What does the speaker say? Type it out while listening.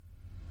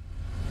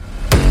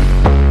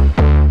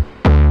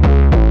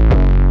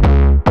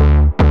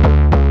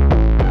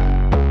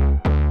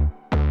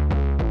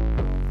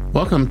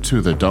Welcome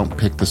to the Don't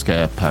Pick the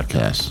Scab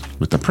podcast,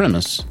 with the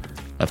premise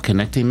of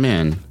connecting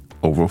men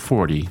over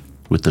 40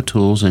 with the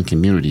tools and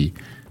community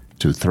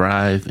to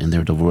thrive in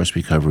their divorce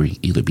recovery,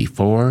 either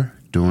before,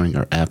 during,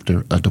 or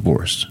after a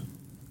divorce.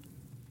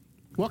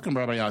 Welcome,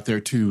 everybody out there,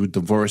 to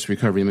Divorce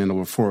Recovery Men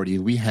Over 40.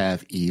 We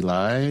have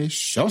Eli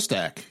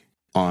Schostak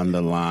on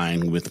the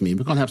line with me.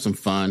 We're going to have some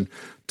fun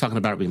talking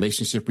about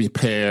relationship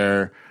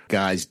repair,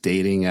 guys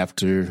dating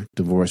after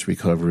divorce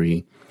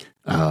recovery.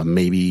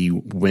 Maybe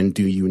when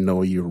do you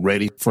know you're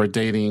ready for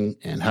dating,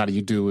 and how do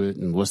you do it,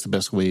 and what's the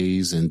best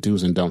ways, and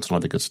do's and don'ts, and all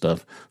that good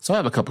stuff. So I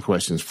have a couple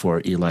questions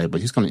for Eli, but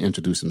he's going to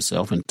introduce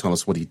himself and tell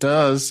us what he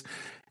does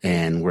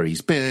and where he's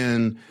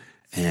been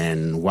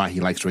and why he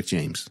likes Rick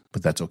James.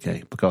 But that's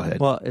okay. But go ahead.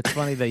 Well, it's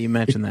funny that you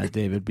mentioned that,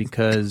 David,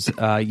 because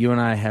you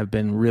and I have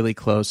been really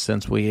close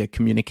since we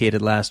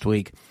communicated last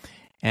week.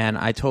 And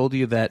I told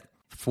you that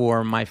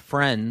for my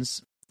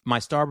friends, my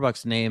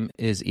Starbucks name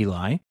is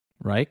Eli.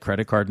 Right?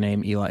 Credit card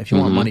name, Eli. If you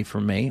want money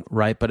from me,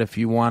 right? But if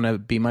you want to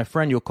be my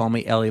friend, you'll call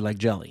me Ellie like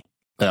jelly.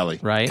 Ellie.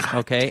 Right? God.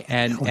 Okay?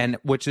 And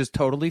which is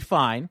totally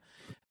fine.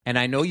 And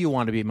I know you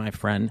want to be my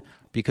friend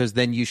because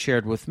then you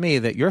shared with me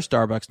that your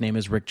Starbucks name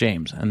is Rick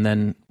James. And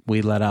then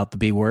we let out the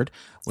B word,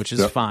 which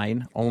is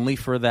fine. Only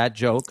for that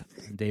joke.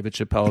 David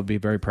Chappelle would be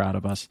very proud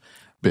of us.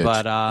 Bitch.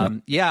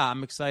 But yeah,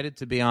 I'm excited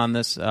to be on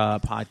this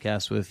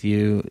podcast with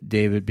you,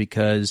 David,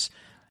 because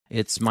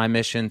it's my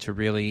mission to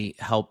really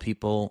help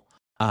people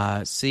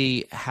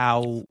see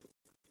how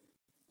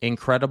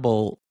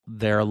incredible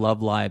their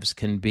love lives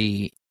can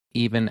be,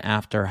 even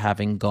after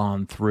having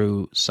gone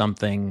through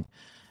something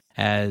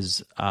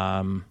as,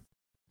 I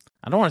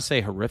don't want to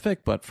say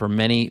horrific, but for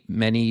many,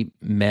 many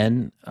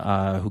men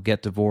who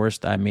get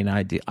divorced, I mean,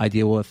 I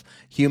deal with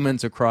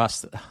humans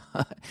across,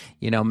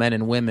 men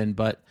and women,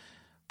 but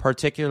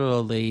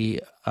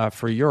particularly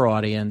for your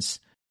audience,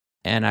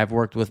 and I've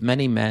worked with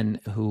many men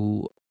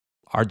who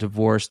are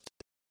divorced,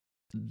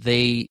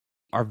 they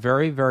are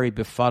very, very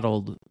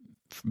befuddled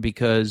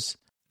because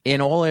in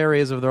all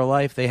areas of their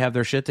life, they have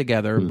their shit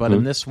together. But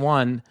in this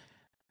one,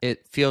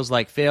 it feels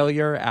like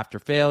failure after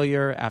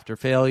failure after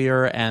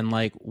failure. And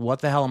like,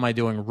 what the hell am I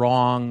doing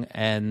wrong?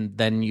 And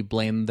then you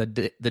blame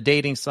the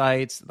dating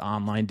sites, the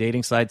online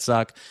dating sites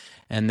suck.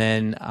 And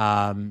then,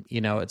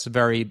 it's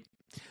very,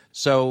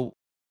 so,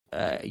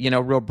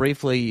 real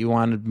briefly, you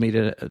wanted me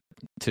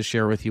to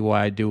share with you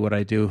why I do what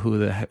I do, who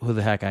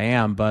the heck I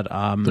am. But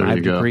I have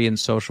a degree in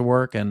social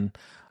work, and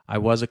I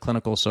was a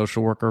clinical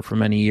social worker for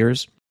many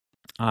years.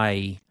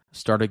 I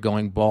started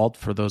going bald.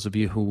 For those of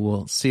you who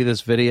will see this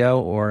video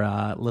or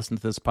listen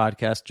to this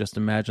podcast, just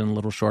imagine a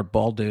little short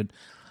bald dude.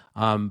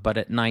 But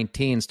at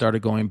 19,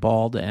 started going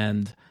bald,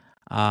 and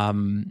I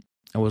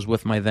was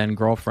with my then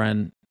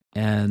girlfriend,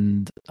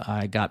 and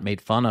I got made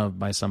fun of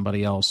by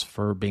somebody else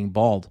for being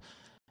bald.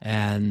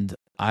 And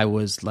I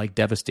was like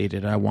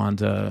devastated. I wanted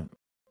to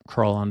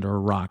crawl under a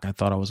rock. I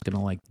thought I was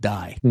gonna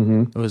die.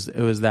 It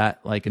was that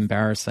like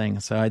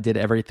embarrassing. So I did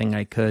everything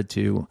I could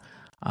to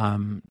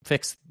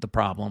fix the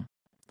problem,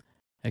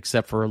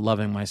 except for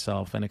loving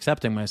myself and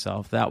accepting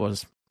myself. That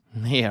was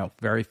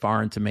very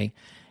foreign to me.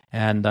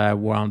 And I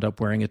wound up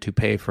wearing a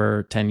toupee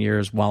for 10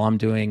 years while I'm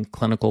doing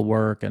clinical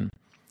work. And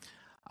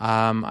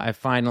I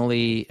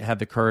finally had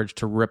the courage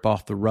to rip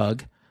off the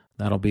rug.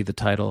 That'll be the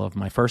title of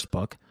my first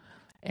book.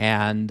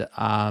 And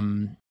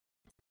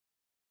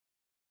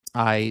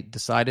I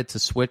decided to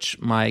switch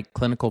my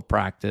clinical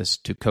practice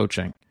to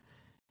coaching,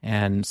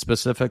 and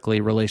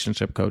specifically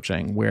relationship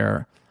coaching,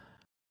 where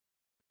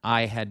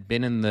I had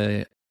been in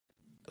the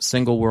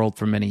single world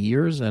for many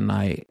years, and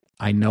I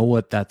know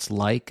what that's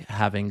like,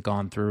 having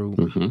gone through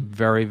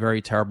very,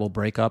 very terrible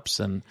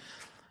breakups and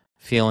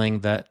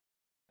feeling that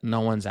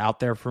no one's out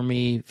there for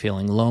me,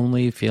 feeling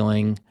lonely,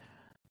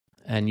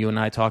 and you and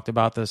I talked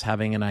about this,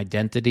 having an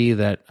identity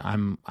that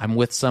I'm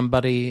with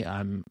somebody,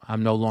 I'm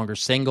no longer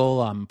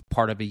single, I'm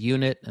part of a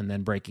unit, and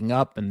then breaking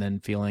up and then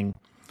feeling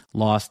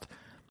lost.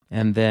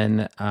 And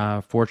then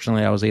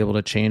fortunately I was able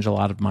to change a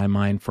lot of my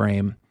mind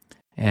frame.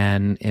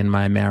 And in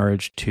my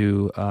marriage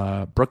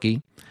to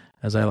Brookie,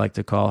 as I like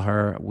to call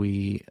her,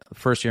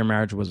 first year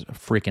marriage was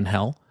freaking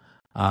hell.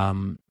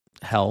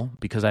 Hell,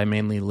 because I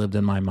mainly lived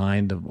in my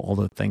mind of all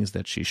the things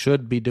that she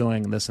should be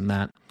doing, this and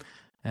that.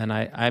 And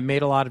I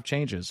made a lot of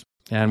changes.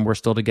 And we're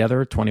still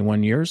together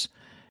 21 years.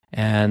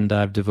 And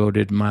I've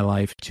devoted my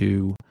life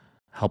to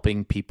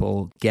helping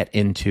people get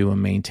into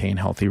and maintain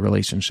healthy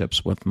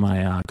relationships with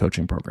my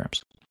coaching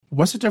programs.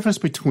 What's the difference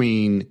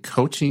between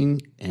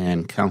coaching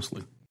and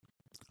counseling?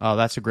 Oh,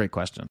 that's a great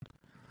question.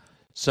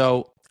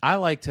 So I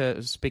like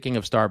to, speaking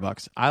of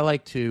Starbucks, I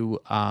like to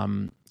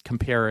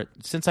compare it,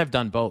 since I've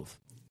done both,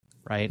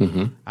 right?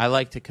 I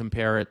like to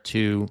compare it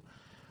to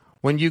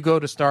when you go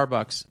to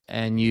Starbucks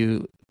and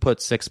you put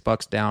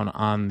 $6 down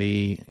on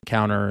the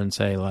counter and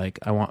say, like,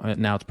 I want,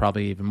 now it's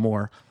probably even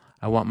more,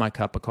 I want my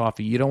cup of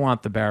coffee. You don't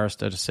want the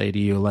barista to say to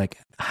you, like,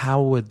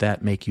 how would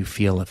that make you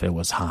feel if it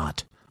was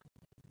hot?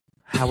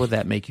 How would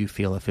that make you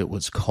feel if it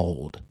was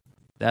cold?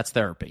 That's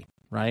therapy,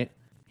 right?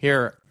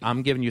 Here,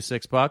 I'm giving you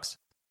 $6.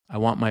 I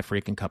want my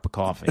freaking cup of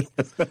coffee.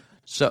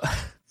 So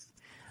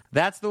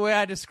That's the way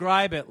I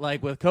describe it,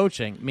 like with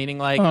coaching, meaning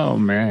like, oh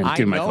man, I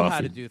know how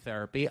to do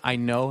therapy. I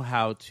know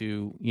how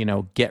to,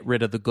 get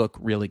rid of the gook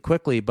really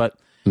quickly, but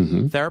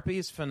therapy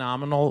is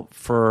phenomenal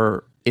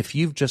for if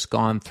you've just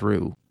gone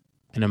through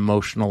an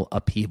emotional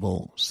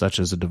upheaval, such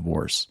as a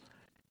divorce.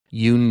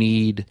 You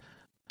need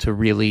to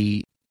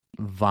really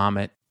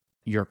vomit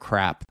your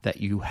crap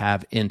that you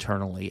have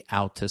internally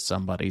out to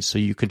somebody so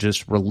you could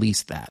just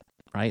release that,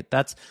 right?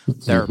 That's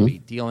therapy,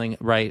 dealing,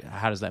 right?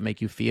 How does that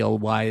make you feel?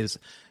 Why is...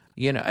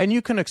 and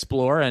you can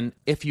explore, and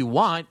if you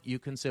want, you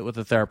can sit with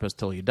a therapist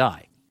till you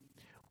die.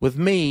 With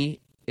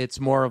me, it's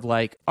more of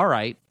like, all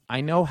right,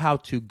 I know how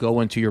to go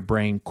into your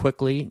brain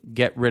quickly,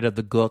 get rid of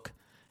the gook,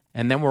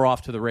 and then we're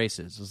off to the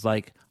races. It's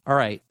like, all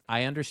right,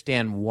 I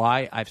understand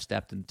why I've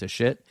stepped into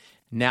shit.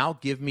 Now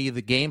give me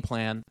the game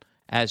plan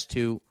as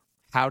to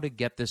how to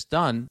get this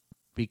done,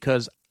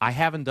 because I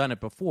haven't done it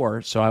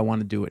before, so I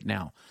want to do it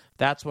now.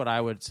 That's what I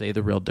would say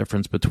the real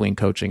difference between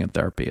coaching and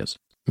therapy is.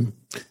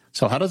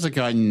 So how does a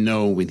guy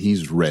know when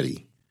he's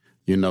ready?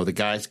 The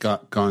guy's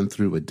gone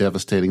through a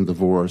devastating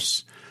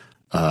divorce.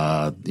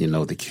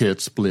 The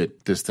kid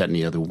split, this, that, and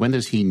the other. When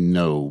does he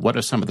know? What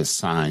are some of the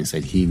signs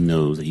that he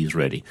knows that he's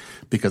ready?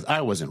 Because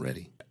I wasn't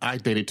ready. I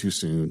dated too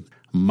soon.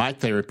 My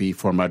therapy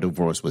for my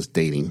divorce was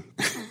dating.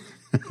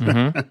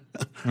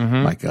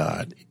 My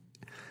God.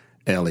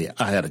 Ellie,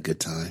 I had a good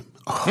time.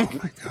 Oh,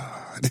 my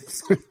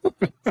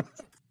God.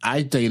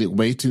 I dated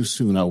way too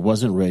soon. I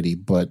wasn't ready,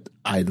 but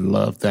I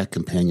loved that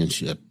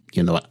companionship.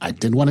 I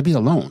didn't want to be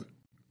alone.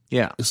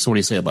 Yeah. So what do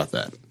you say about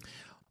that?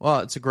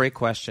 Well, it's a great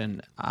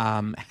question.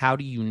 How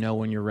do you know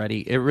when you're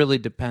ready? It really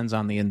depends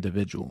on the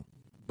individual.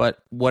 But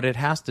what it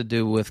has to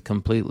do with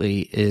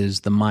completely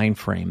is the mind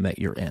frame that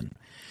you're in.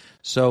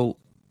 So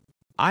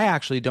I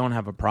actually don't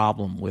have a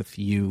problem with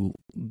you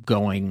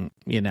going,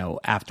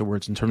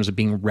 afterwards in terms of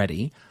being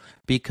ready,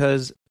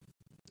 because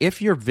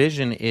if your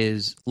vision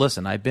is,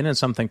 listen, I've been in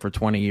something for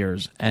 20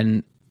 years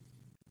and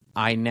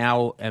I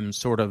now am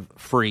sort of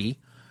free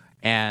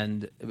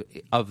and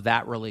of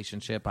that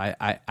relationship,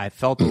 I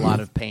felt a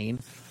lot of pain.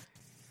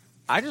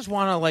 I just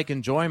want to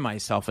enjoy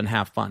myself and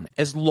have fun.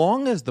 As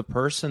long as the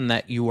person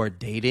that you are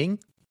dating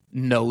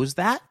knows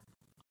that,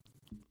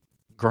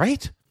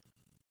 great,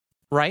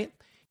 right?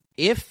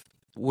 If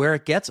where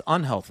it gets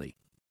unhealthy,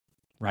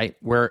 right,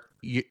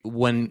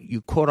 when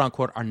you quote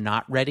unquote are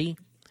not ready,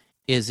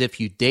 is if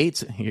you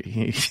date,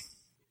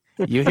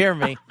 you hear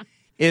me,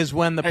 is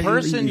when the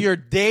person you're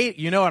dating,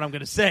 you know what I'm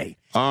going to say.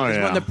 Oh,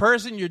 yeah. When the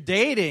person you're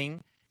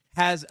dating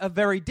has a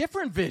very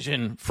different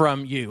vision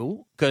from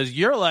you, because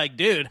you're like,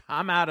 dude,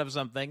 I'm out of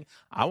something.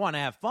 I want to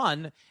have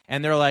fun.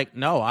 And they're like,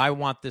 no, I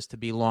want this to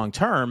be long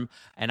term.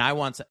 And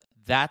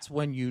that's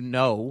when you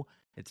know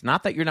it's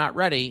not that you're not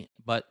ready,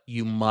 but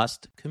you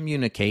must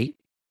communicate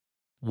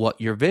what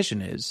your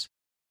vision is.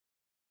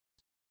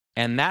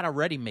 And that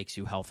already makes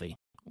you healthy.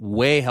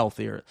 Way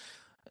healthier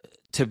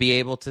to be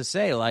able to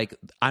say,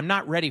 I'm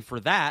not ready for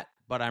that,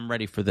 but I'm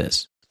ready for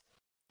this.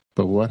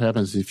 But what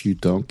happens if you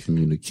don't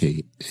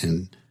communicate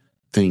and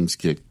things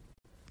get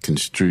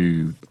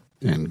construed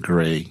and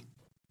gray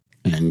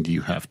and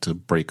you have to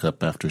break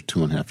up after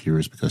 2.5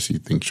 years because you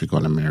think you're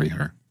going to marry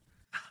her?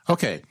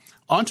 Okay,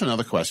 on to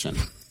another question.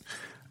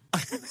 I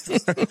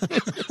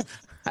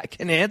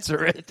can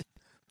answer it.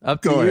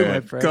 Up to you, my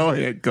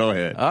friend. Go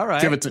ahead. All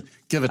right. Give it to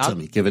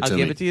me. I'll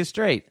give it to you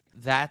straight.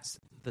 That's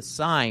the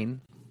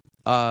sign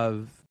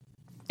of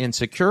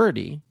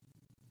insecurity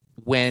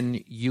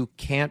when you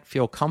can't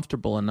feel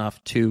comfortable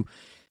enough to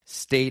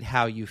state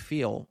how you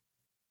feel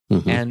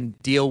and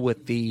deal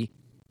with the,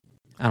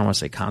 I don't want to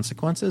say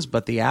consequences,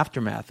 but the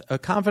aftermath. A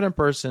confident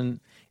person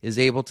is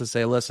able to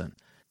say, listen,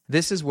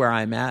 this is where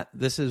I'm at.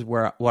 This is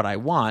what I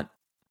want.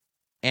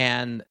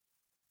 And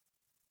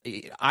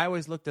I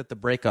always looked at the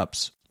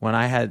breakups. When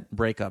I had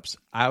breakups,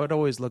 I would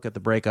always look at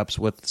the breakups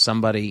with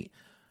somebody.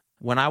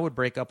 When I would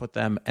break up with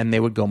them and they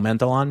would go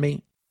mental on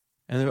me,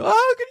 and they were,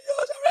 oh, can you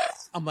do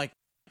something? I'm like,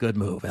 good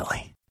move,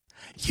 Ellie.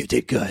 You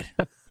did good.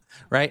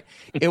 Right?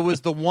 It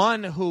was the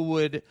one who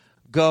would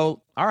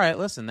go, all right,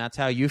 listen, that's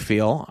how you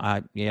feel.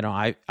 I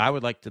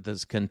would like to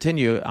this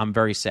continue. I'm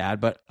very sad,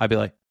 but I'd be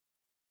like,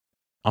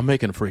 I'm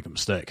making a freaking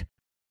mistake.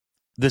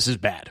 This is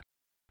bad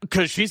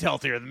because she's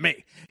healthier than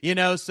me.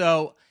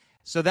 So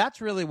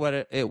that's really what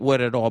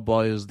it all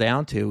boils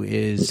down to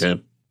is,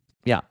 okay.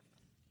 Yeah.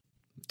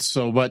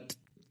 So what?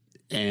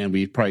 And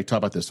we probably talked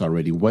about this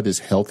already. What is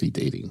healthy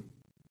dating?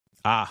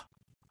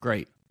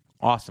 Great.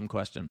 Awesome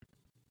question.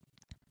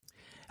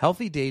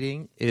 Healthy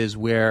dating is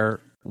where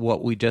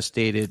what we just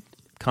stated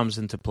comes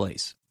into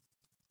place.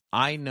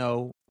 I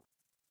know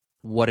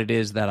what it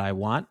is that I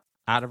want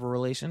out of a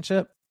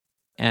relationship,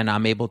 and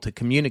I'm able to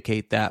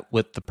communicate that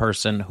with the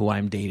person who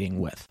I'm dating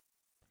with.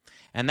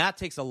 And that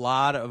takes a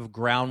lot of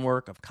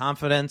groundwork of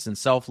confidence and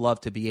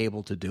self-love to be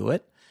able to do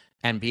it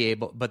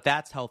but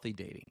that's healthy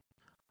dating.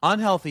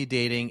 Unhealthy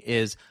dating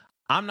is,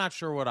 I'm not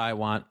sure what I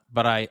want,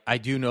 but I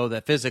do know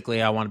that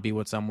physically I want to be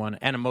with someone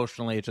and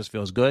emotionally it just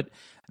feels good.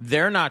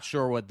 They're not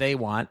sure what they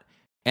want.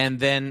 And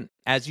then,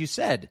 as you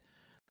said,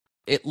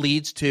 it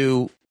leads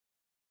to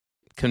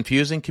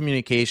confusing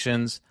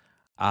communications,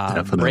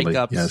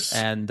 breakups, yes.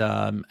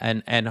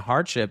 and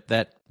hardship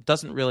that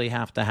doesn't really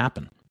have to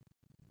happen.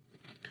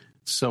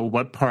 So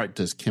what part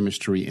does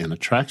chemistry and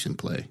attraction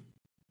play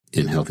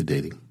in healthy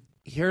dating?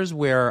 Here's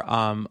where,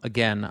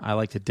 again, I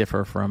like to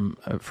differ from,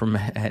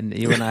 and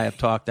you and I have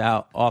talked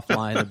out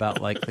offline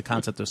about like the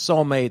concept of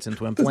soulmates and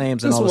twin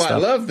flames and all this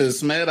stuff. I love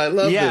this, man. I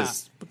love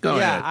this. Go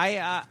ahead.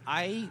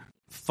 I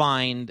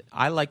find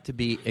I like to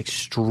be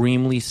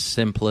extremely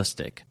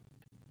simplistic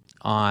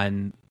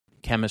on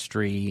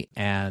chemistry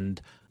and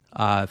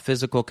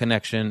physical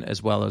connection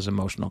as well as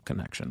emotional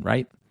connection,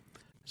 right?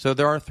 So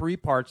there are three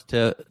parts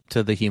to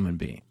the human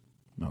being.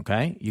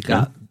 Okay, you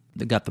got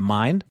the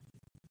mind,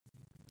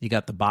 you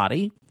got the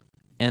body,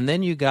 and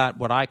then you got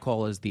what I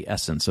call is the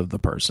essence of the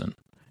person.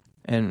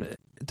 And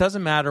it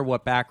doesn't matter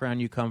what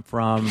background you come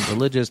from,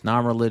 religious,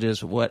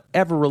 non-religious,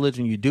 whatever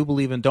religion you do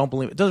believe in, don't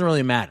believe, it doesn't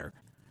really matter.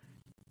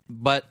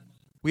 But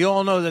we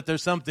all know that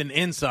there's something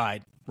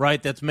inside,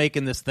 right, that's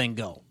making this thing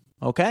go.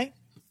 Okay?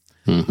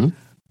 Mm-hmm.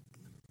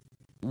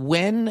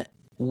 When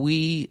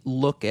we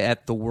look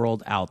at the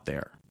world out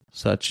there,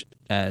 such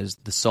as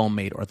the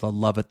soulmate or the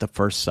love at the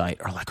first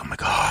sight, or like, oh my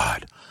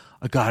God,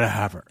 I gotta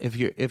have her. If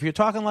you're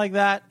talking like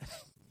that,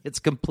 it's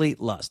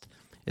complete lust.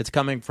 It's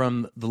coming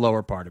from the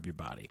lower part of your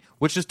body,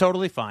 which is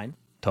totally fine,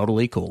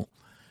 totally cool.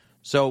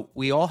 So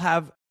we all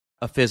have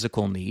a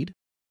physical need,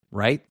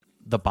 right?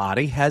 The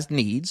body has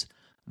needs.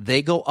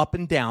 They go up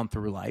and down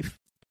through life.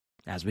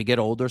 As we get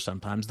older,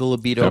 sometimes the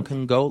libido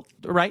can go,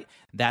 right?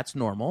 That's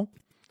normal.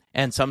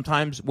 And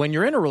sometimes when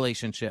you're in a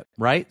relationship,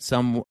 right?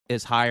 Some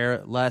is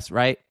higher, less,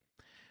 right?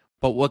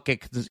 But what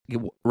gets,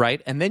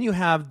 right? And then you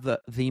have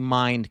the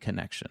mind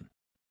connection.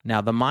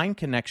 Now, the mind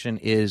connection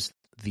is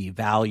the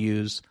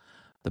values,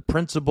 the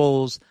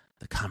principles,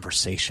 the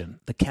conversation,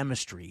 the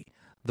chemistry,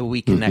 the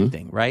we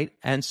connecting, right?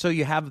 And so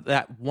you have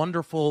that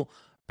wonderful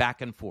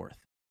back and forth.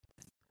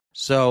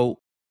 So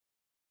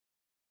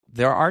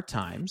there are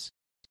times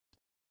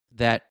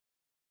that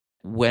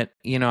when,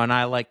 and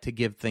I like to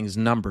give things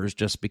numbers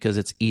just because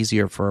it's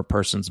easier for a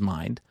person's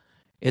mind.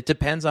 It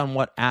depends on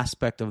what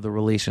aspect of the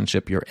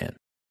relationship you're in.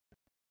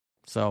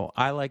 So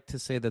I like to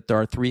say that there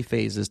are three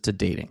phases to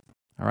dating.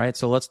 All right,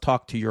 so let's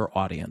talk to your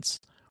audience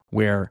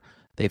where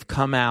they've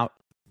come out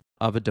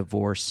of a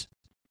divorce.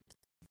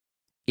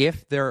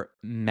 If they're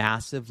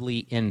massively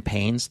in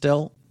pain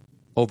still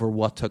over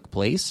what took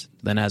place,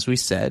 then as we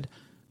said,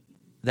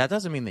 that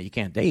doesn't mean that you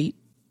can't date.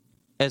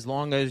 As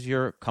long as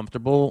you're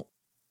comfortable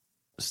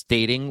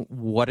stating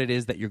what it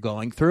is that you're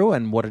going through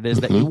and what it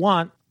is that you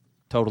want,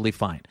 totally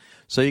fine.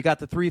 So you got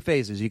the three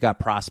phases. You got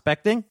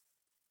prospecting.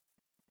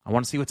 I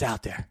want to see what's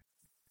out there,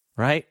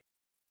 right?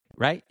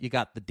 Right? You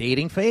got the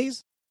dating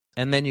phase,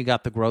 and then you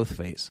got the growth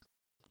phase,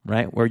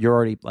 right? Where you're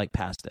already like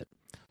past it.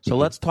 So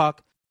let's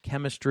talk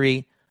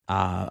chemistry,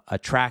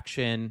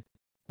 attraction.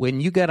 When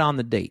you get on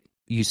the date,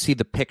 you see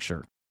the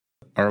picture.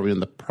 Are we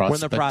in the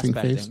prospecting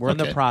phase? We're in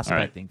the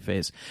prospecting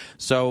phase.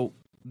 So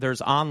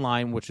there's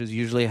online, which is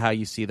usually how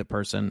you see the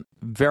person.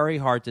 Very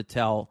hard to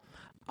tell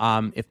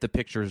if the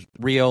picture's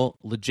real,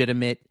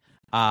 legitimate,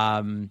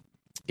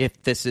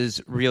 if this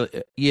is real.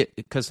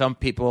 Because some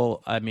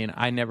people,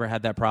 I never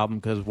had that problem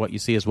because what you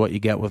see is what you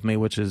get with me,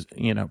 which is,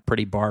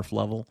 pretty barf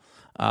level.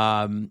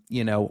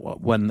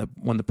 When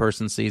the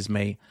person sees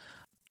me.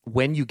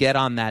 When you get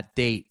on that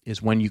date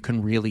is when you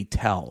can really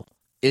tell,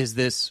 is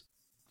this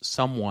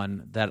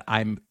someone that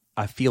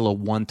I feel a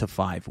 1 to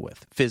 5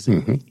 with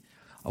physically.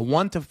 A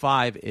 1 to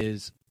 5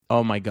 is,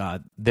 oh my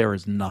God, there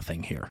is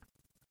nothing here.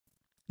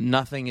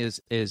 Nothing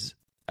is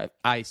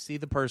I see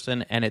the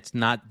person and it's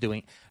not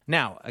doing.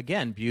 Now,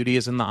 again, beauty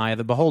is in the eye of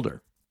the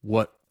beholder.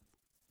 What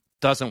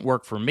doesn't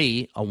work for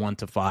me, a 1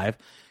 to 5,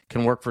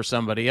 can work for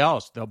somebody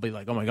else. They'll be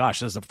like, oh my gosh,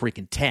 this is a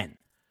freaking 10.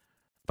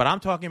 But I'm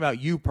talking about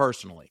you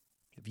personally.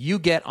 If you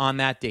get on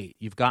that date,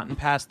 you've gotten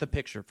past the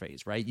picture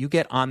phase, right? You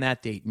get on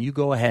that date and you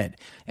go ahead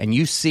and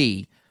you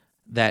see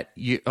that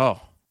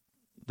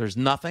there's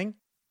nothing.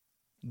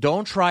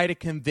 Don't try to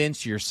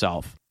convince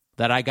yourself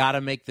that I got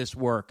to make this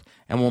work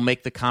and we'll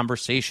make the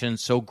conversation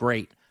so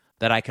great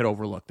that I could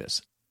overlook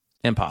this.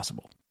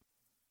 Impossible.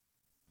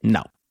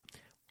 No.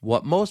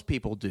 What most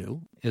people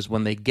do is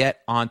when they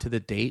get onto the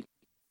date,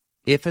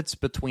 if it's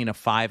between a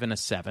 5 and a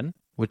 7,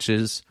 which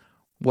is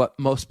what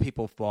most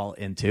people fall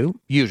into,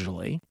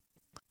 usually,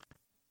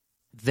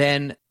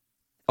 then,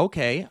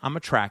 okay, I'm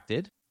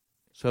attracted.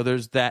 So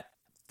there's that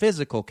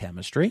physical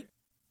chemistry.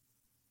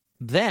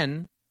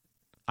 Then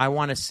I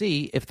want to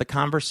see if the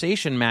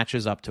conversation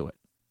matches up to it.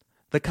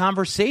 The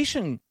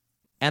conversation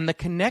and the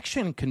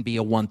connection can be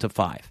a 1 to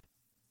 5.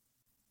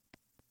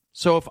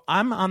 So if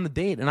I'm on the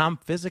date and I'm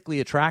physically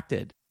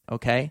attracted,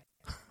 okay,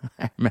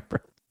 I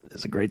remember, this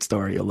is a great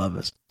story. You'll love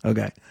this.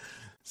 Okay.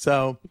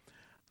 So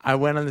I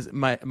went on this,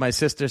 my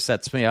sister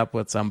sets me up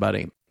with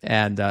somebody,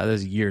 and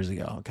this is years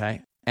ago,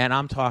 okay? And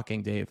I'm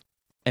talking, Dave,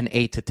 an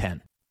 8 to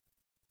 10.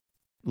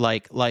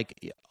 Like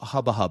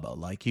hubba hubba.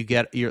 Like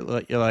you're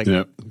like,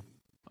 yep.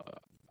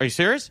 Are you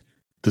serious?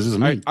 This is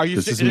me. Are you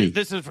this is me.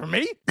 This is for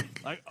me?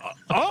 Like,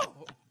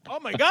 oh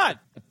my God.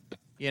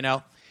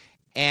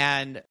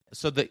 And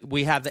so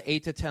we have the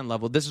 8 to 10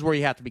 level. This is where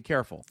you have to be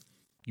careful.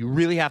 You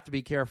really have to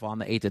be careful on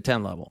the 8 to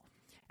 10 level.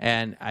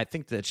 And I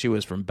think that she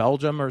was from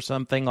Belgium or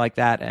something like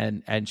that.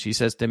 And she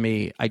says to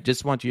me, I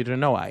just want you to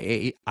know,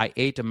 I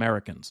ate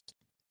Americans.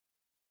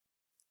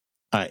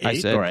 I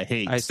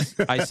hate?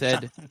 I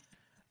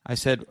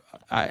said,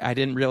 I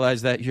didn't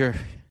realize that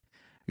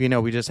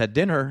we just had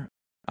dinner.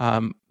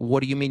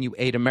 What do you mean you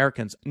ate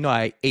Americans? No,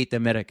 I ate the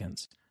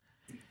Americans.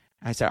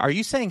 I said, are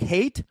you saying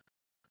hate?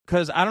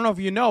 Because I don't know if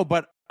you know,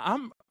 but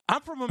I'm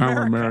from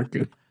America. I'm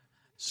American.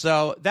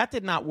 So that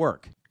did not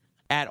work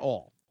at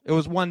all. It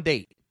was one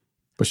date.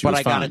 But she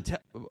was fine.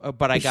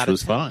 She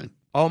was fine.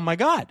 Oh my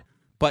God.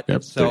 But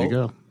yep, there you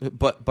go.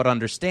 But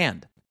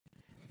understand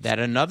that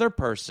another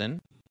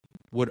person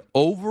would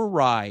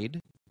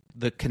override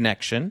the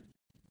connection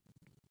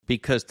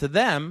because to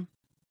them,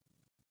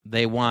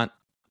 they want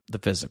the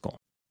physical.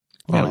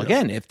 Now,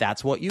 again, if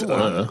that's what you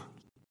want,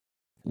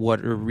 what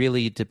it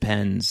really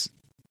depends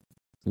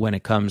when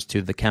it comes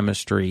to the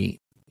chemistry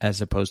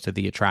as opposed to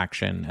the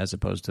attraction, as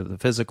opposed to the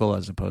physical,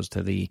 as opposed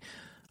to the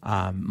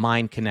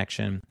mind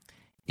connection,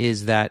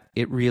 is that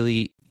it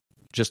really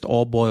just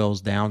all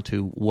boils down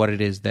to what it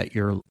is that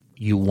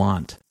you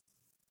want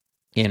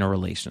in a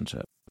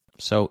relationship.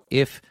 So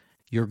if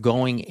you're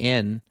going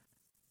in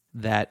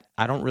that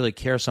I don't really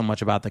care so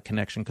much about the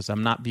connection because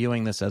I'm not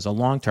viewing this as a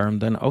long-term,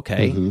 then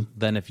okay.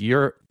 Then if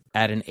you're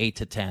at an 8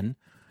 to 10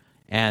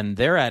 and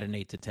they're at an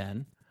 8 to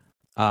 10,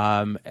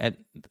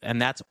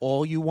 and that's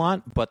all you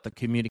want, but the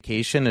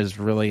communication is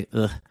really,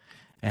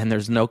 and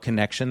there's no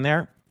connection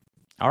there.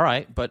 All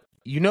right, but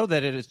you know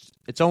that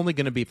it's only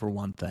going to be for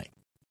one thing.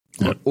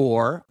 Yep.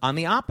 Or on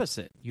the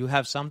opposite, you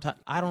have sometimes,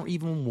 I don't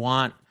even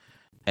want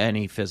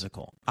any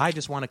physical. I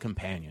just want a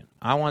companion.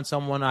 I want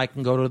someone I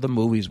can go to the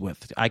movies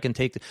with. I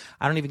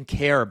don't even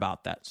care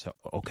about that. So,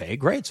 okay,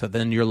 great. So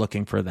then you're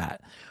looking for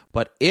that.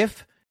 But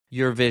if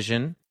your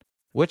vision,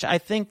 which I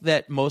think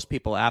that most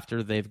people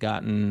after they've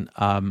gotten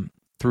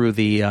through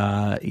the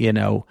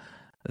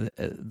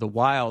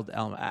wild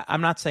element,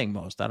 I'm not saying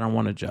most, I don't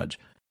want to judge.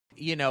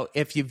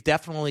 If you've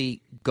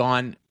definitely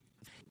gone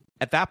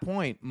at that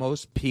point,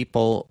 most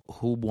people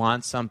who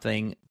want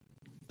something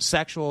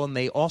sexual and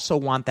they also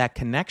want that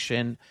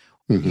connection,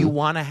 you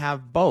want to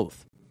have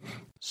both.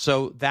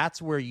 So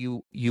that's where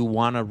you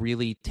want to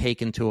really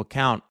take into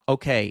account,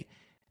 okay,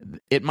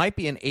 it might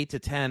be an 8 to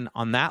 10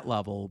 on that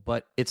level,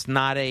 but it's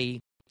not a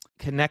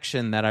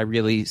connection that I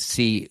really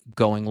see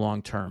going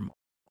long term.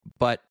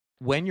 But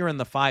when you're in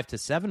the 5 to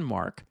 7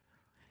 mark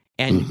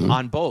and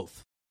on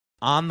both,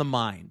 on the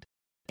mind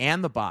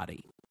and the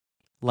body,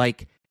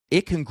 like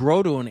it can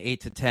grow to an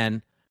 8 to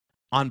 10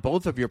 on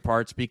both of your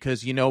parts,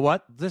 because you know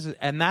what?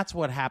 That's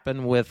what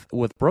happened with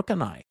Brooke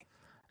and I.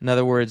 In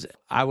other words,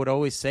 I would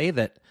always say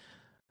that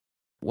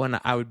when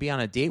I would be on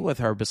a date with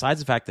her,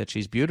 besides the fact that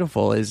she's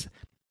beautiful, is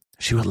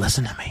she would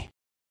listen to me.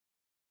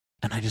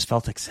 And I just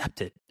felt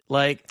accepted.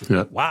 Like,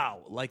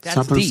 wow, like that's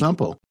something deep.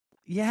 Simple.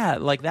 Yeah,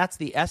 like that's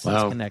the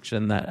essence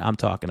connection that I'm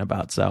talking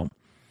about. So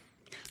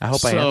I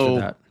hope I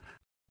answered that.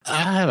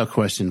 I have a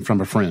question from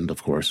a friend,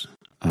 of course.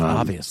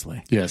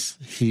 Obviously. Yes,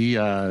 he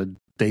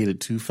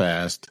dated too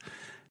fast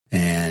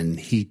and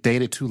he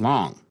dated too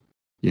long.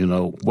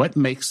 What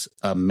makes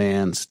a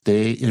man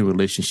stay in a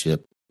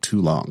relationship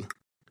too long?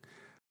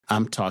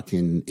 I'm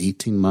talking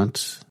 18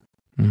 months,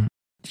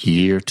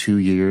 year, 2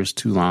 years,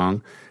 too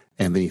long.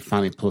 And then he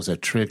finally pulls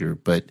that trigger.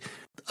 But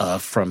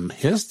from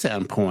his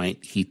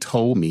standpoint, he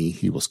told me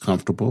he was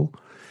comfortable.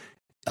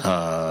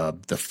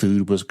 The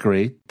food was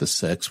great. The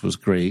sex was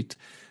great.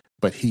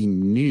 But he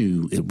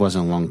knew it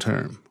wasn't long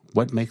term.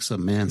 What makes a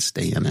man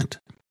stay in it?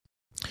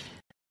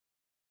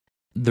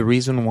 The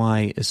reason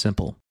why is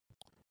simple.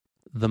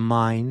 The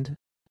mind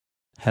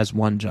has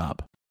one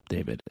job,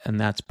 David, and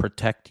that's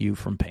protect you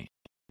from pain.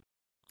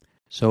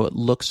 So it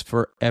looks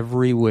for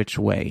every which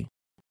way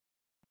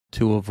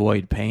to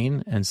avoid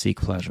pain and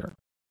seek pleasure.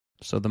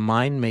 So the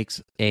mind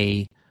makes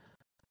a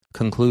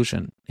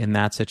conclusion in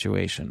that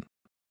situation.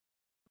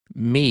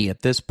 Me,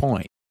 at this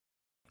point,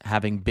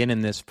 having been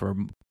in this for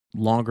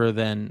longer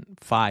than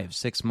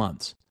 5-6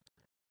 months,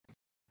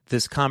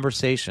 this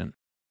conversation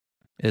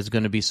is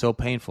going to be so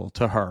painful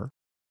to her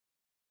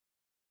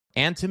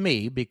and to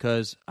me,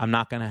 because I'm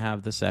not going to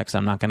have the sex,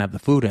 I'm not going to have the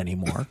food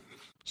anymore.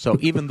 So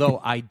even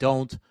though I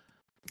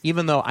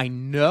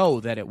know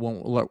that it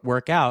won't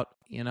work out,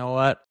 you know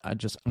what? I'm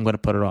going to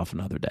put it off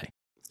another day.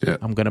 Yeah.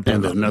 I'm going to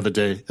put it another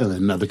day, and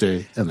another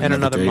day, and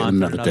another day, month, and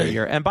another another day.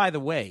 year. And by the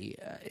way,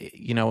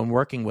 in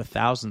working with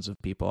thousands of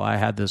people, I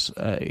had this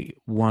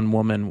one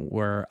woman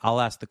where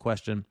I'll ask the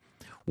question,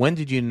 when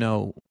did you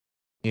know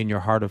in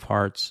your heart of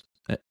hearts,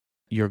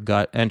 your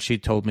gut, and she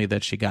told me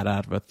that she got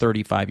out of a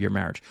 35-year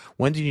marriage.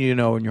 When did you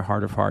know in your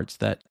heart of hearts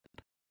that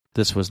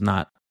this was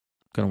not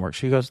going to work?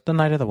 She goes, the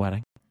night of the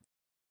wedding.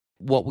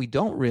 What we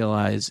don't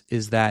realize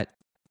is that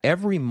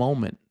every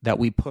moment that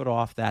we put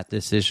off that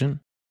decision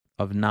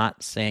of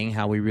not saying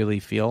how we really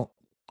feel,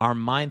 our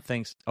mind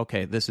thinks,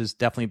 okay, this is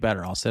definitely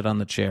better. I'll sit on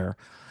the chair.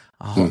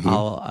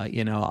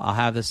 I'll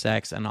have the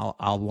sex and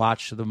I'll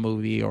watch the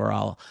movie, or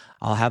I'll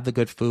have the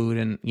good food.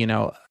 And,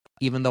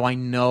 even though I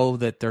know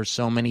that there's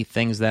so many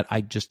things that I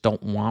just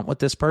don't want with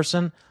this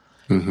person,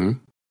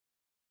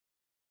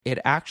 it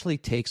actually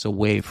takes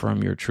away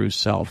from your true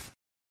self,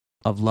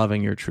 of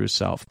loving your true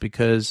self,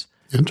 because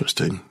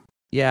interesting.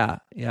 Yeah.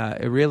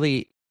 It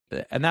really,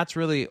 and that's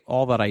really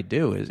all that I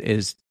do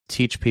is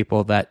teach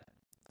people that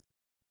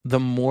the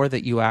more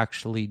that you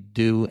actually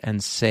do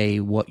and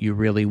say what you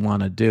really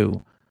want to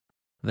do,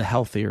 the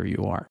healthier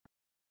you are.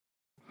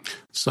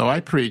 So I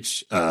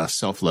preach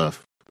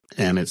self-love,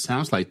 and it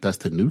sounds like that's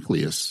the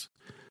nucleus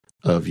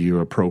of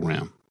your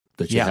program,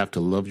 that you have to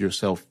love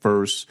yourself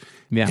first,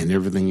 and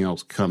everything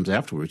else comes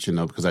afterwards,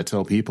 because I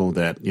tell people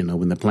that,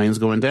 when the plane's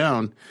going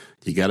down,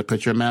 you got to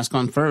put your mask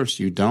on first.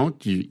 You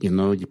don't,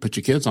 you put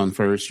your kids on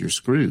first, you're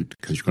screwed,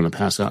 because you're going to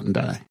pass out and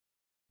die.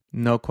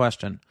 No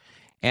question.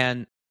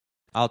 And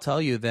I'll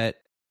tell you that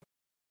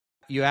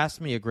you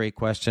asked me a great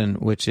question,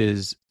 which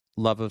is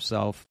love of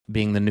self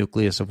being the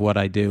nucleus of what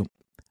I do.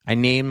 I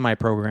named my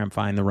program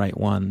Find the Right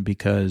One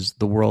because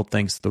the world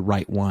thinks the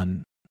right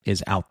one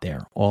is out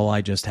there. All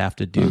I just have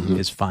to do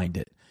is find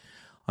it.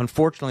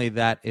 Unfortunately,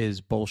 that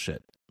is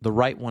bullshit. The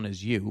right one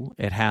is you.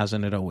 It has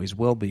and it always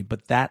will be.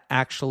 But that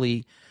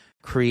actually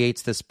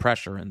creates this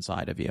pressure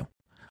inside of you.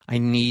 I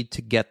need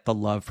to get the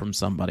love from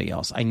somebody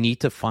else. I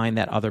need to find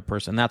that other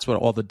person. That's what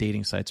all the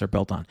dating sites are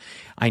built on.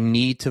 I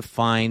need to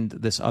find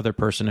this other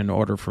person in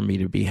order for me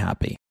to be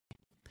happy.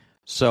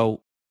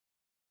 So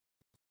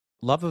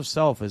love of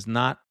self is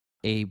not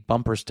a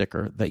bumper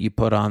sticker that you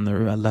put on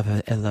there. I love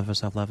it. I love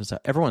myself. Love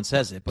myself. Everyone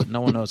says it, but no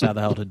one knows how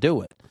the hell to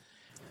do it.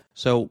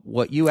 So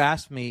what you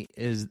asked me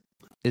is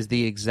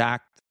the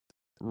exact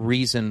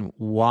reason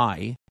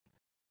why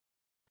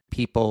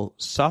people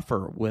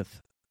suffer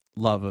with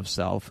love of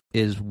self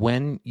is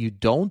when you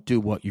don't do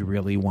what you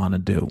really want to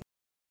do.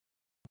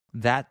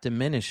 That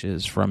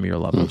diminishes from your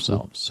love of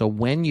self. So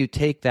when you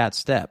take that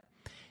step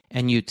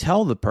and you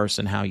tell the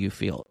person how you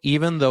feel,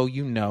 even though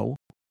you know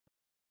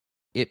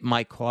it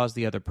might cause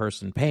the other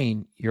person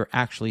pain, you're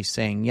actually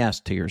saying yes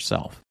to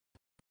yourself.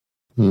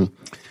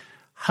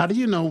 How do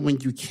you know when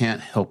you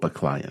can't help a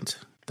client?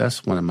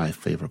 That's one of my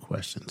favorite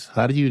questions.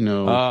 How do you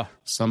know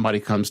somebody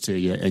comes to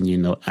you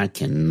and I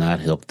cannot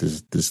help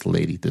this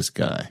lady, this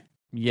guy?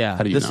 Yeah,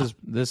 How do you know?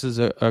 This is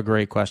a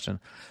great question.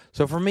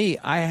 So for me,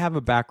 I have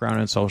a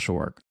background in social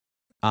work.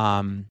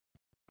 I'll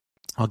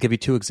give you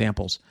two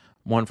examples.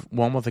 One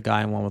with a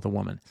guy and one with a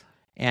woman.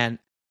 And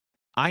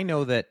I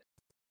know that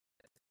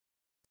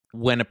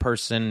when a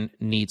person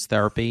needs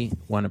therapy,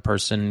 when a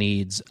person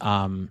needs,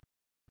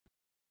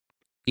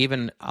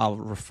 even I'll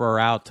refer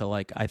out to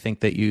I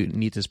think that you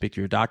need to speak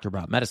to your doctor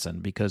about medicine,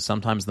 because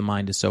sometimes the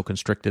mind is so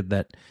constricted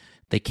that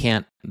they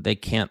can't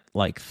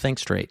think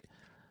straight.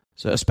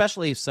 So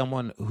especially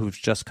someone who's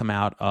just come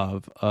out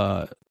of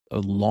a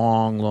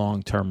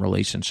long-term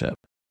relationship,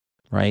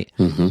 right?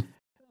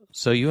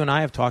 So you and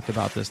I have talked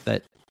about this,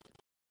 that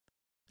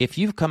if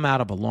you've come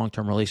out of a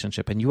long-term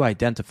relationship and you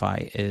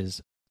identify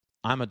as,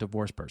 I'm a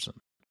divorced person,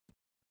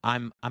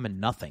 I'm a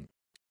nothing,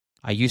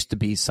 I used to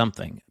be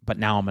something, but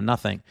now I'm a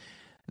nothing,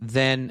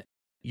 then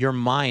your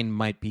mind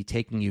might be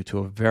taking you to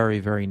a very,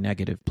 very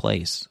negative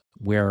place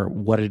where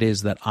what it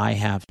is that I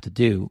have to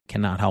do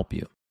cannot help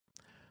you.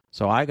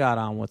 So I got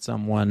on with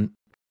someone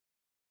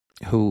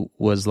who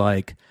was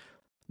like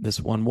this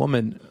one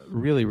woman,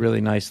 really, really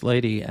nice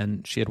lady,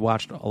 and she had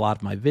watched a lot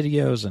of my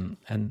videos,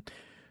 and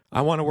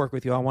I want to work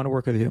with you, I want to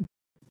work with you.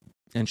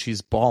 And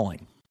she's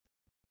bawling.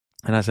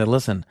 And I said,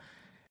 listen,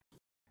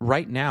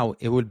 right now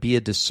it would be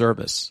a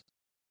disservice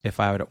if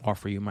I would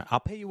offer you I'll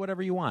pay you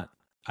whatever you want.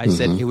 I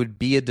said it would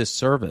be a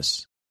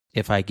disservice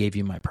if I gave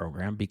you my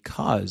program,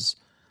 because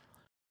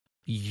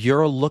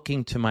you're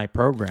looking to my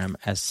program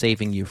as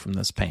saving you from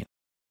this pain.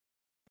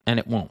 And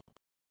it won't.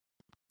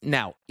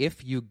 Now,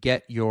 if you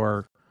get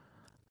your,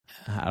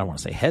 I don't want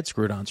to say head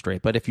screwed on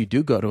straight, but if you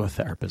do go to a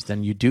therapist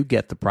and you do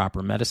get the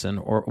proper medicine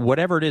or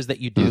whatever it is that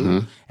you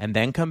do, and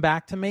then come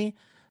back to me,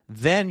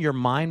 then your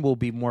mind will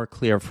be more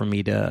clear for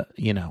me to,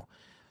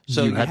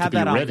 So you have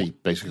to be ready,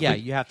 basically. Yeah,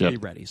 you have to be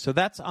ready. So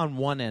that's on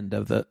one end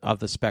of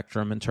the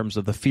spectrum in terms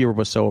of the fear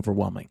was so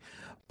overwhelming.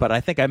 But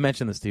I think I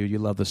mentioned this to you. You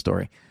love the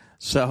story.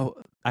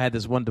 So I had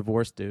this one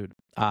divorced dude,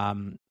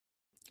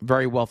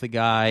 very wealthy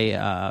guy,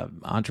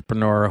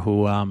 entrepreneur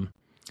who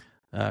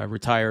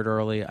retired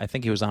early. I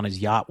think he was on his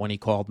yacht when he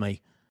called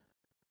me.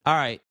 All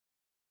right.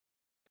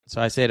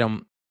 So I said to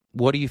him,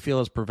 what do you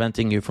feel is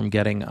preventing you from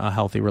getting a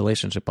healthy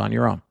relationship on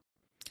your own?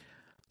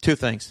 Two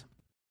things.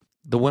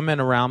 The women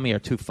around me are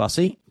too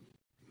fussy,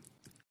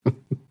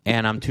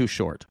 and I'm too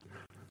short.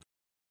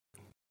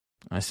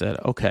 I said,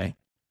 okay,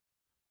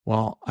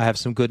 well, I have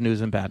some good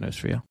news and bad news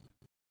for you.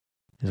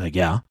 He's like,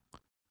 yeah.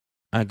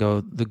 I go,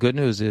 the good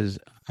news is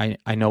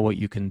I know what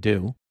you can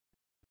do.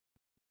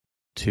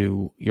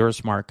 You're a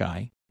smart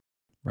guy,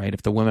 right?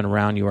 If the women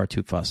around you are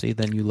too fussy,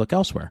 then you look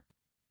elsewhere,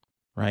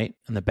 right?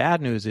 And the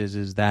bad news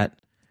is that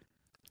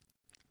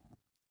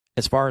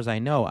as far as I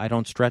know, I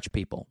don't stretch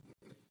people.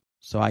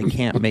 So I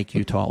can't make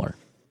you taller.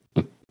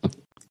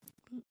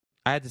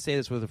 I had to say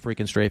this with a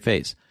freaking straight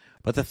face.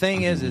 But the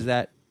thing is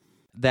that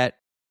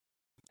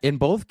in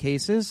both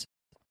cases,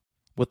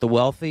 with the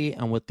wealthy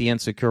and with the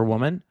insecure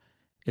woman,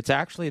 it's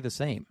actually the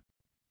same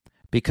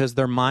because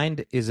their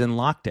mind is in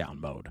lockdown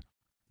mode.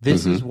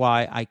 This is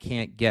why I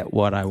can't get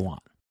what I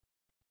want.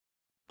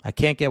 I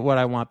can't get what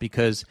I want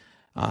because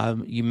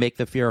you make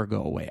the fear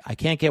go away. I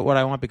can't get what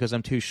I want because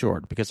I'm too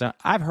short. Because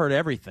I've heard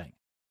everything,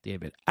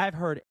 David. I've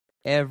heard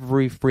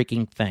every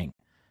freaking thing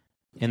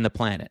in the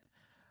planet.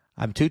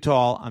 I'm too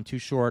tall. I'm too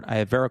short. I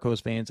have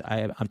varicose veins.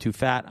 I'm too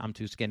fat. I'm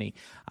too skinny.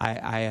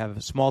 I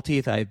have small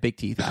teeth. I have big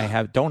teeth.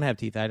 don't have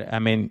teeth. I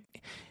mean,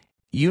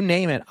 you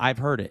name it, I've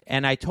heard it.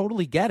 And I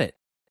totally get it.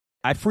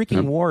 I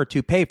freaking wore a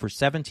toupee for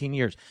 17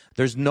 years.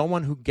 There's no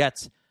one who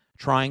gets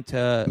trying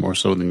to... More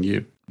so than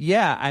you.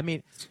 Yeah, I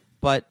mean,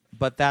 but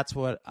that's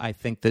what I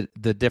think that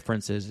the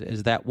difference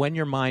is that when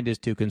your mind is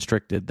too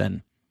constricted,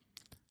 then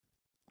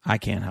I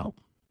can't help.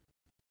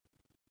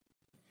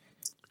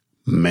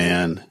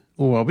 Man.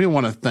 Well, we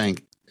want to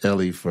thank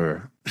Ellie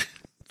for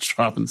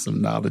dropping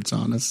some knowledge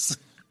on us.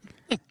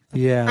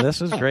 Yeah,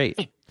 this was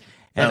great.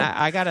 And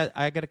I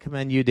gotta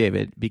commend you,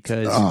 David,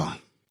 because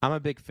I'm a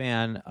big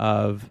fan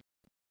of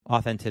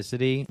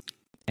authenticity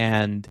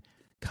and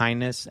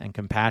kindness and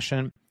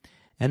compassion,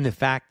 and the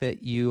fact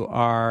that you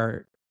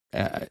are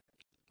a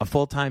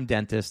full-time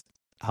dentist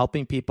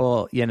helping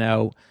people,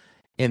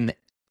 in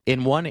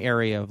one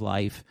area of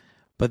life,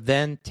 but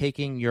then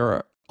taking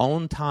your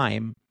own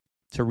time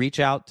to reach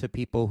out to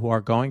people who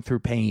are going through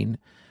pain,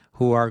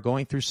 who are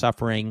going through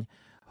suffering,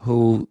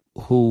 who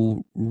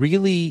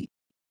really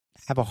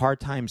have a hard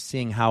time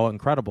seeing how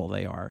incredible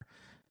they are.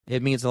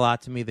 It means a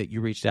lot to me that you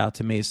reached out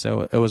to me,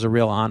 so it was a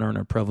real honor and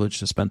a privilege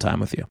to spend time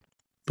with you.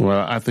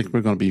 Well, I think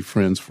we're going to be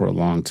friends for a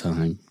long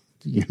time.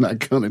 You're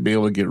not going to be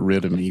able to get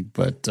rid of me,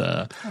 but...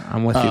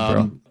 I'm with you,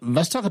 bro.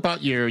 Let's talk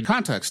about your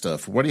contact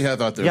stuff. What do you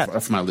have out there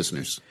for my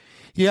listeners?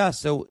 Yeah,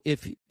 so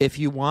if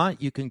you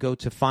want, you can go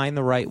to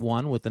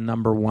findtherightone with the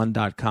number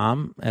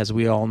 1.com. As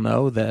we all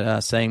know,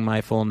 that saying my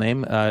full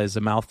name is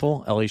a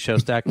mouthful,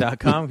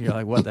 Schostak.com. You're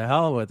like, what the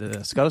hell? With the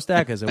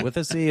Schostak? Is it with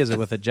a C? Is it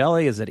with a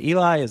jelly? Is it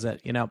Eli? Is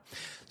it,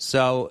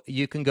 So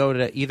you can go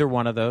to either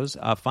one of those,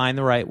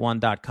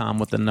 findtherightone.com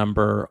with the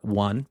number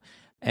 1.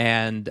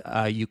 And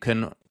you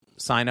can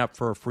sign up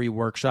for a free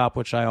workshop,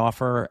 which I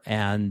offer,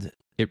 and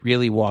it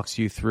really walks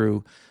you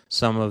through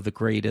some of the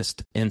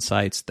greatest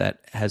insights that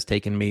has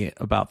taken me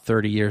about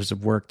 30 years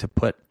of work to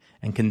put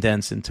and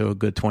condense into a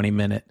good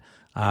 20-minute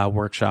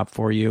workshop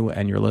for you.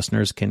 And your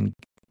listeners can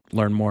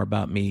learn more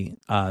about me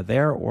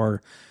there,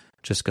 or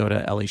just go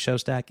to Ellie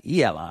Schostak,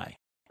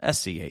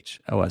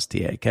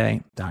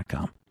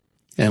 ELISCHOSTAK.com.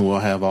 And we'll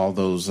have all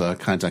those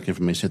contact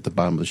information at the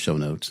bottom of the show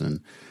notes.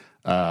 And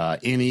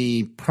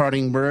any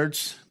parting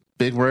words,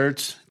 big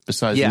words,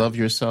 besides love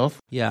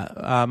yourself?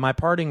 Yeah. My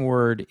parting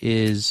word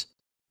is,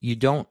 you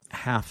don't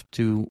have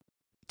to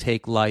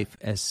take life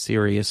as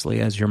seriously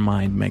as your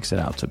mind makes it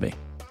out to be.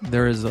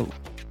 There is a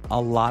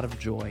lot of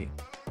joy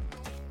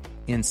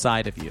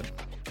inside of you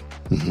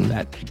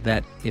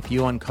that if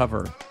you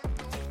uncover,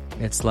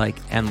 it's like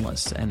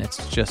endless, and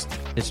it's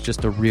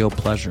just a real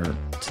pleasure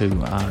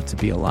to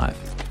be alive.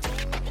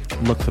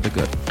 Look for the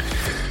good.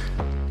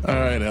 All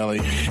right, Ellie,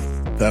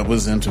 that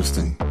was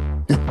interesting.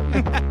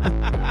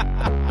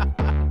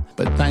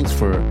 But thanks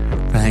for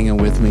hanging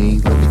with me.